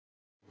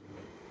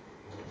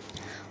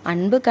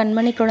அன்பு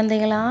கண்மணி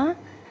குழந்தைகளா,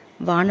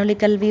 வானொலி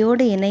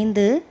கல்வியோடு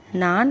இணைந்து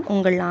நான்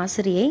உங்கள்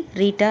ஆசிரியை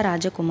ரீட்டா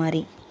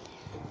ராஜகுமாரி.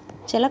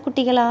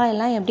 செல்லக்குட்டிகளா,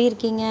 எல்லாம் எப்படி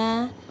இருக்கீங்க?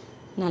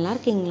 நல்லா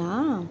இருக்கீங்களா?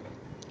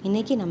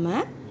 இன்னைக்கு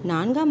நம்ம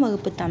 4ஆம்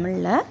வகுப்பு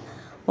தமிழில்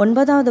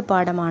 9வது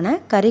பாடமான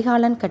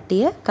கரிகாலன்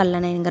கட்டிய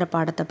கல்லணைங்கிற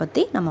பாடத்தை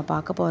பற்றி நம்ம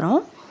பார்க்க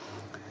போகிறோம்.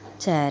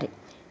 சரி,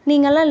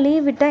 நீங்கள்லாம்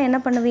லீவ் விட்டால் என்ன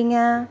பண்ணுவீங்க?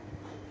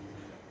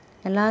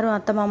 எல்லாரும்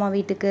அத்தை மாமா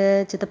வீட்டுக்கு,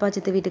 சித்தப்பா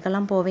சித்தி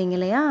வீட்டுக்கெல்லாம் போவீங்க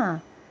இல்லையா?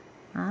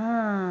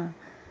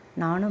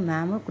 நானும்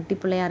மேமும் குட்டி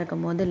பிள்ளையா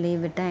இருக்கும்போது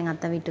லீவ் விட்டால் எங்கள்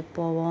அத்தை வீட்டுக்கு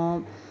போவோம்.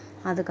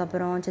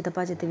 அதுக்கப்புறம்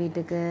சித்தப்பா சித்தி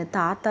வீட்டுக்கு,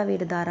 தாத்தா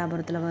வீடு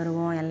தாராபுரத்தில்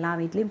வருவோம். எல்லா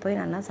வீட்லேயும் போய்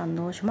நல்லா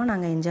சந்தோஷமாக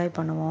நாங்கள் என்ஜாய்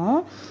பண்ணுவோம்.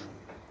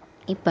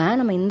 இப்போ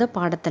நம்ம இந்த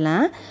பாடத்தில்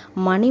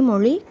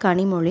மணிமொழி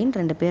கனிமொழின்னு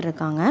 2 பேர்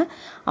இருக்காங்க.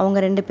 அவங்க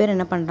 2 பேர்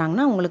என்ன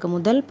பண்ணுறாங்கன்னா, அவங்களுக்கு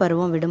முதல்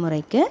பருவம்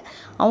விடுமுறைக்கு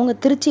அவங்க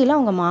திருச்சியில்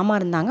அவங்க மாமா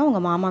இருந்தாங்க.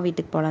 அவங்க மாமா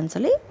வீட்டுக்கு போகலான்னு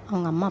சொல்லி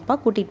அவங்க அம்மா அப்பா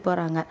கூட்டிகிட்டு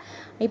போகிறாங்க.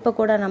 இப்போ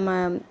கூட நம்ம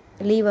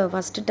லீவை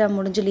ஃபஸ்ட்டு டேர்ம்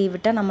முடிஞ்சு லீவ்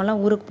விட்டால் நம்மலாம்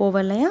ஊருக்கு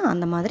போவோம் இல்லையா?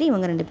 அந்த மாதிரி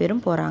இவங்க 2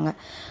 பேரும் போகிறாங்க.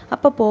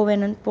 அப்போ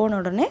போன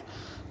உடனே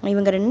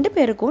இவங்க 2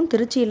 பேருக்கும்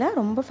திருச்சியில்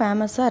ரொம்ப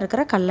ஃபேமஸாக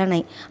இருக்கிற கல்லணை,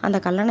 அந்த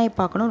கல்லணையை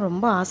பார்க்கணும்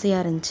ரொம்ப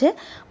ஆசையாக இருந்துச்சு.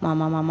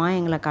 மாமா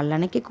எங்களை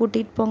கல்லணைக்கு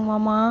கூட்டிகிட்டு போங்க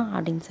மாமா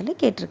அப்படின்னு சொல்லி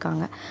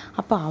கேட்டிருக்காங்க.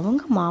 அப்போ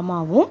அவங்க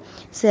மாமாவும்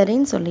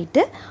சரின்னு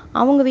சொல்லிட்டு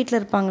அவங்க வீட்டில்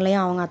இருப்பாங்க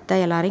இல்லையா, அவங்க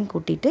அத்தை எல்லாரையும்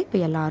கூட்டிகிட்டு இப்போ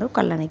எல்லாரும்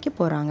கல்லணைக்கு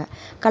போகிறாங்க.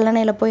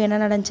 கல்லணையில் போய்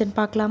என்ன நடந்துச்சுன்னு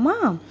பார்க்கலாமா?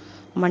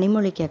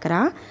 மணிமொழி கேட்குறா,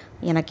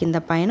 எனக்கு இந்த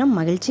பயணம்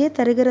மகிழ்ச்சியே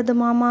தருகிறது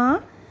மாமா,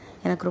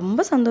 எனக்கு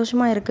ரொம்ப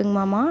சந்தோஷமாக இருக்குங்க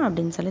மாமா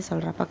அப்படின்னு சொல்லி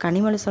சொல்கிறா. அப்போ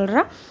கனிமொழி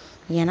சொல்கிறா,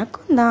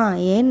 எனக்கும் தான்.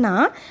 ஏன்னா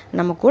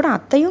நம்ம கூட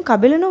அத்தையும்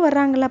கபிலனும்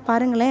வர்றாங்கள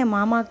பாருங்களேன்.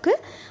 மாமாவுக்கு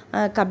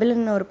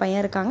கபிலன் ஒரு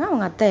பையன் இருக்காங்க,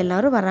 அவங்க அத்தை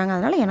எல்லாரும் வர்றாங்க,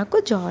 அதனால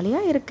எனக்கும்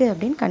ஜாலியாக இருக்குது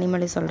அப்படின்னு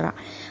கனிமொழி சொல்கிறா.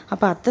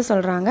 அப்போ அத்தை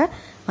சொல்கிறாங்க,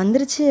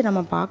 வந்துருச்சு,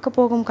 நம்ம பார்க்க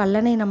போகும்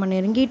கல்லணை நம்ம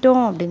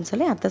நெருங்கிட்டோம் அப்படின்னு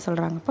சொல்லி அத்தை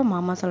சொல்கிறாங்க. அப்போ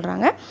மாமா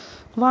சொல்கிறாங்க,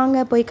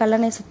 வாங்க போய்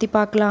கல்லணை சுற்றி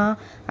பார்க்கலாம்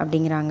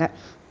அப்படிங்கிறாங்க.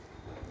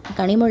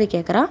 கனிமொழி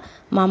கேட்குறா,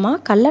 மாமா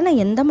கல்லணை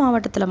எந்த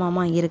மாவட்டத்தில்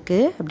மாமா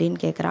இருக்குது அப்படின்னு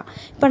கேட்குறா.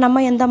 இப்போ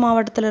நம்ம எந்த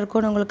மாவட்டத்தில்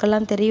இருக்கோன்னு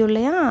உங்களுக்கெல்லாம் தெரியும்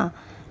இல்லையா?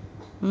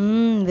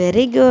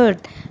 Very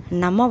good.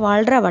 நம்ம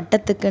வாழ்கிற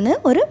வட்டத்துக்குன்னு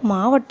ஒரு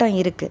மாவட்டம்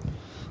இருக்குது.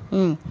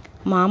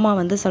 மாமா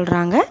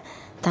சொல்கிறாங்க,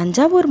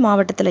 தஞ்சாவூர்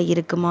மாவட்டத்தில்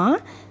இருக்குமா.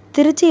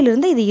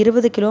 திருச்சியிலிருந்து இது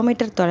 20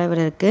 கிலோமீட்டர்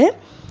தொலைவில் இருக்குது.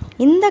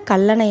 இந்த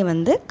கல்லணை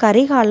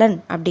கரிகாலன்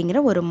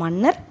அப்படிங்கிற ஒரு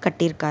மன்னர்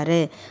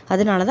கட்டியிருக்காரு.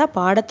 அதனால தான்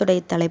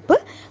பாடத்துடைய தலைப்பு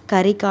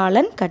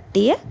கரிகாலன்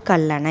கட்டிய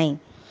கல்லணை.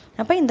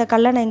 அப்போ இந்த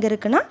கல்லணை எங்கே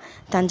இருக்குன்னா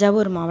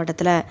தஞ்சாவூர்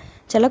மாவட்டத்தில்.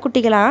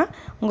 செல்லக்குட்டிகளா,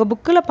 உங்கள்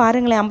புக்கில்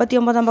பாருங்களேன்,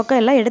 59ஆம் பக்கம்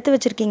எல்லாம் எடுத்து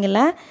வச்சுருக்கீங்கள,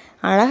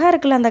 அழகாக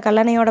இருக்குல்ல அந்த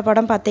கல்லணையோட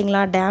படம்.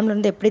 பார்த்தீங்களா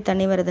டேம்லேருந்து எப்படி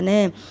தண்ணி வருதுன்னு?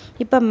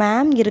 இப்போ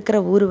மேம் இருக்கிற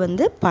ஊர்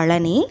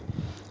பழனி.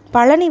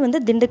 பழனி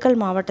திண்டுக்கல்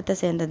மாவட்டத்தை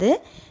சேர்ந்தது.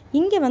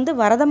 இங்கே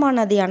வரதமா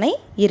நதி அணை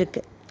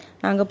இருக்குது.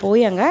 நாங்கள்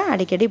போய் அங்கே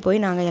அடிக்கடி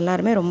போய் நாங்கள்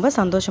எல்லாருமே ரொம்ப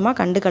சந்தோஷமாக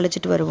கண்டு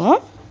கழிச்சிட்டு வருவோம்.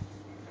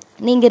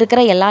 நீங்கள்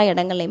இருக்கிற எல்லா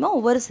இடங்கள்லையுமே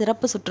ஒவ்வொரு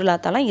சிறப்பு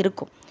சுற்றுலாத்தலம்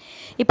இருக்கும்.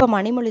 இப்போ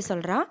மணிமொழி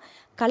சொல்கிறா,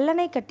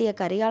 கல்லணை கட்டிய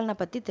கரிகாலனை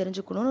பற்றி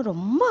தெரிஞ்சுக்கணுன்னு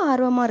ரொம்ப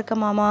ஆர்வமாக இருக்க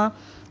மாமா,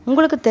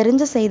 உங்களுக்கு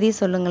தெரிஞ்ச செய்தி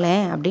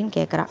சொல்லுங்களேன் அப்படின்னு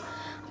கேட்குறா.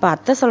 அப்போ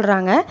அத்தை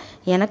சொல்கிறாங்க,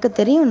 எனக்கு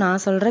தெரியும்,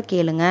 நான் சொல்கிற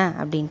கேளுங்க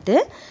அப்படின்ட்டு.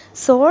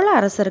 சோழ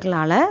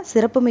அரசர்களால்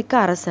சிறப்புமிக்க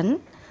அரசன்,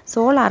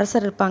 சோழ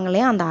அரசர் இருப்பாங்க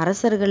இல்லையா, அந்த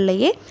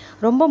அரசர்கள்லேயே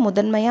ரொம்ப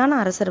முதன்மையான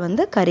அரசர்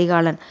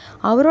கரிகாலன்.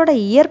 அவரோட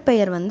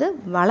இயற்பெயர்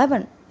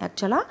வளவன்.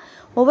 ஆக்சுவலாக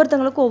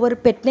ஒவ்வொருத்தவங்களுக்கும் ஒவ்வொரு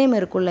பெட் நேம்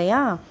இருக்கும்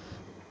இல்லையா?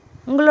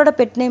 உங்களோட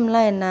பெட்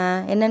நேம்லாம்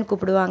என்னன்னு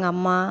கூப்பிடுவாங்க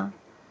அம்மா?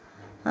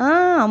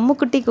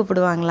 அம்முக்குட்டி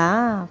கூப்பிடுவாங்களா?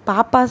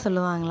 பாப்பா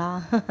சொல்லுவாங்களா?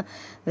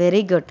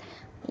 Very good.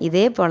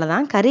 இதே போல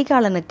தான்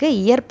கரிகாலனுக்கு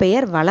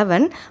இயற்பெயர்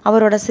வளவன்,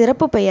 அவரோட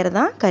சிறப்பு பெயர்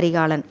தான்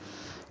கரிகாலன்.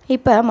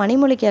 இப்போ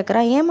மணிமொழி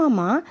கேட்குறா,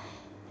 ஏமாம்மா?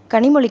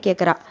 கனிமொழி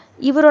கேட்குறா,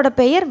 இவரோட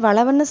பெயர்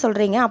வளவன்னு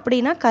சொல்கிறீங்க,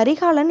 அப்படின்னா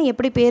கரிகாலன்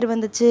எப்படி பேர்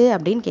வந்துச்சு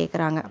அப்படின்னு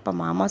கேட்குறாங்க. அப்போ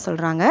மாமா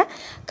சொல்கிறாங்க,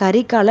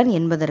 கரிகாலன்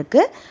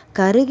என்பதற்கு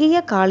கருகிய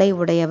காலை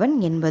உடையவன்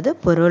என்பது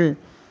பொருள்.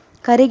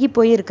 கருகி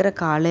போய் இருக்கிற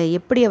காலு.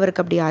 எப்படி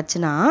அவருக்கு அப்படி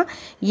ஆச்சுன்னா,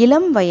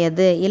 இளம்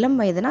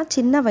வயதுனா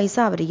சின்ன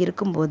வயசாக அவர்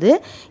இருக்கும்போது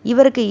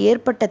இவருக்கு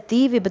ஏற்பட்ட தீ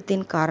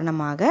விபத்தின்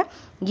காரணமாக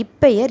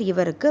இப்பெயர்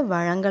இவருக்கு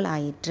வழங்கல்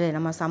ஆயிற்று.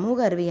 நம்ம சமூக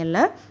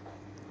அறிவியலில்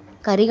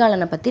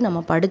கரிகாலனை பற்றி நம்ம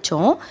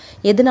படித்தோம்.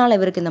 எதனால்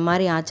இவருக்கு இந்த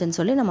மாதிரி ஆச்சுன்னு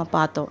சொல்லி நம்ம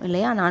பார்த்தோம்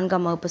இல்லையா,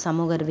 4ஆம் வகுப்பு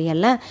சமூக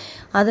அறிவியலில்.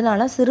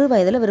 அதனால சிறு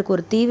வயதில் இவருக்கு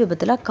ஒரு தீ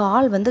விபத்தில்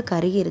கால்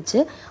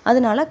கருகிருச்சு.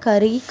 அதனால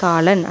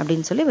கரிகாலன்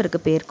அப்படின்னு சொல்லி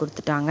இவருக்கு பேர்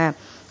கொடுத்துட்டாங்க.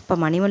 இப்போ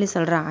மணிமொழி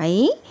சொல்கிறா,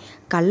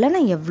 கல்லணை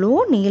எவ்வளோ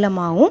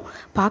நீளமாகவும்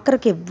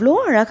பார்க்குறக்கு எவ்வளோ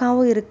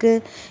அழகாகவும்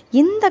இருக்குது.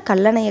 இந்த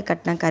கல்லணையை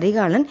கட்டின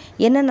கரிகாலன்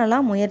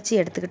என்னென்னலாம் முயற்சி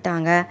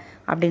எடுத்துக்கிட்டாங்க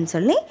அப்படின்னு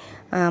சொல்லி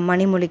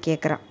மணிமொழி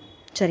கேட்குறா.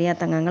 சரியா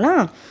தங்கங்களா?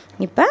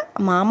 இப்போ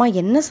மாமா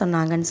என்ன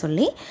சொன்னாங்கன்னு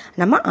சொல்லி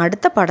நம்ம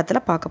அடுத்த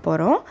படத்தில் பார்க்க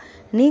போகிறோம்.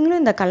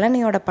 நீங்களும் இந்த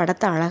கல்லணையோட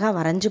படத்தை அழகாக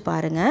வரைஞ்சி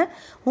பாருங்கள்.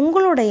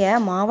 உங்களுடைய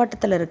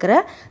மாவட்டத்தில் இருக்கிற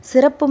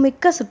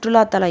சிறப்புமிக்க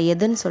சுற்றுலாத்தலம்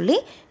எதுன்னு சொல்லி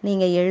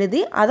நீங்கள்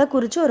எழுதி அதை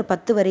குறித்து ஒரு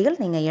 10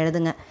 வரிகள் நீங்கள்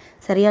எழுதுங்க.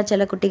 சரியா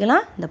செல்லக்குட்டிகளா?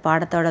 இந்த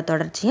பாடத்தோட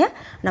தொடர்ச்சியை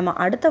நம்ம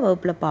அடுத்த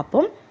வகுப்பில்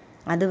பார்ப்போம்.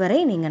 அதுவரை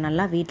நீங்கள்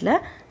நல்லா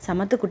வீட்டில்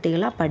சமத்து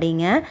குட்டிகளாக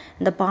படிங்க.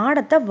 இந்த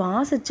பாடத்தை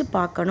வாசித்து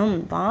பார்க்கணும்.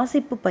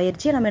 வாசிப்பு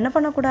பயிற்சியை நம்ம என்ன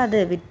பண்ணக்கூடாது,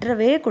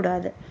 விட்டுறவே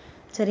கூடாது.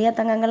 சரியா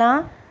தங்கங்களா?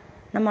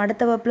 நம்ம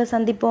அடுத்த வகுப்பில்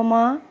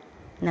சந்திப்போமா?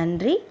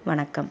 நன்றி,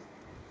 வணக்கம்.